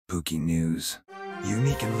Spooky news.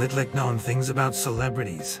 Unique and little-known things about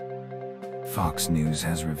celebrities. Fox News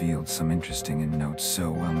has revealed some interesting and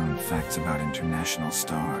not-so-well-known facts about international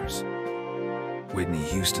stars. Whitney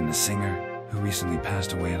Houston, the singer, who recently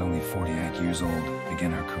passed away at only 48 years old,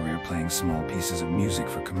 began her career playing small pieces of music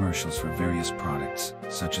for commercials for various products,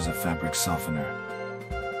 such as a fabric softener.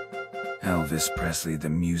 Elvis Presley, the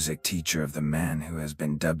music teacher of the man who has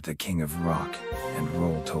been dubbed the King of Rock and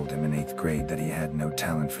Roll, told him in 8th grade that he had no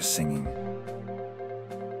talent for singing.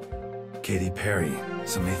 Katy Perry.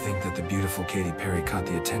 Some may think that the beautiful Katy Perry caught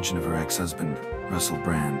the attention of her ex-husband, Russell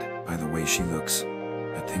Brand, by the way she looks.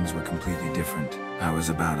 But things were completely different. I was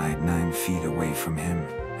about 9 feet away from him,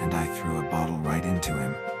 and I threw a bottle right into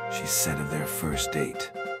him, she said of their first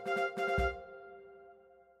date.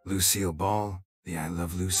 Lucille Ball. The I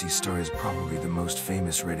Love Lucy star is probably the most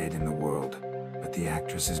famous redhead in the world, but the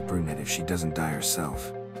actress is brunette if she doesn't dye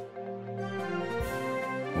herself.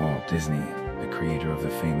 Walt Disney, the creator of the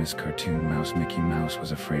famous cartoon mouse Mickey Mouse,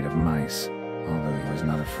 was afraid of mice, although he was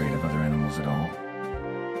not afraid of other animals at all.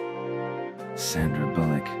 Sandra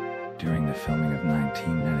Bullock. During the filming of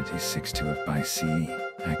 1996 To Live by Sea,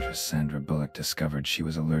 actress Sandra Bullock discovered she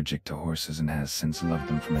was allergic to horses and has since loved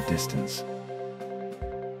them from a distance.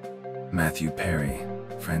 Matthew Perry.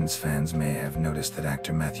 Friends fans may have noticed that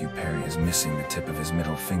actor Matthew Perry is missing the tip of his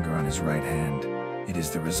middle finger on his right hand. It is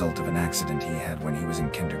the result of an accident he had when he was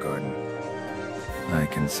in kindergarten.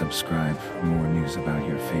 Like and subscribe for more news about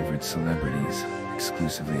your favorite celebrities,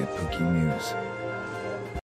 exclusively at Pookie News.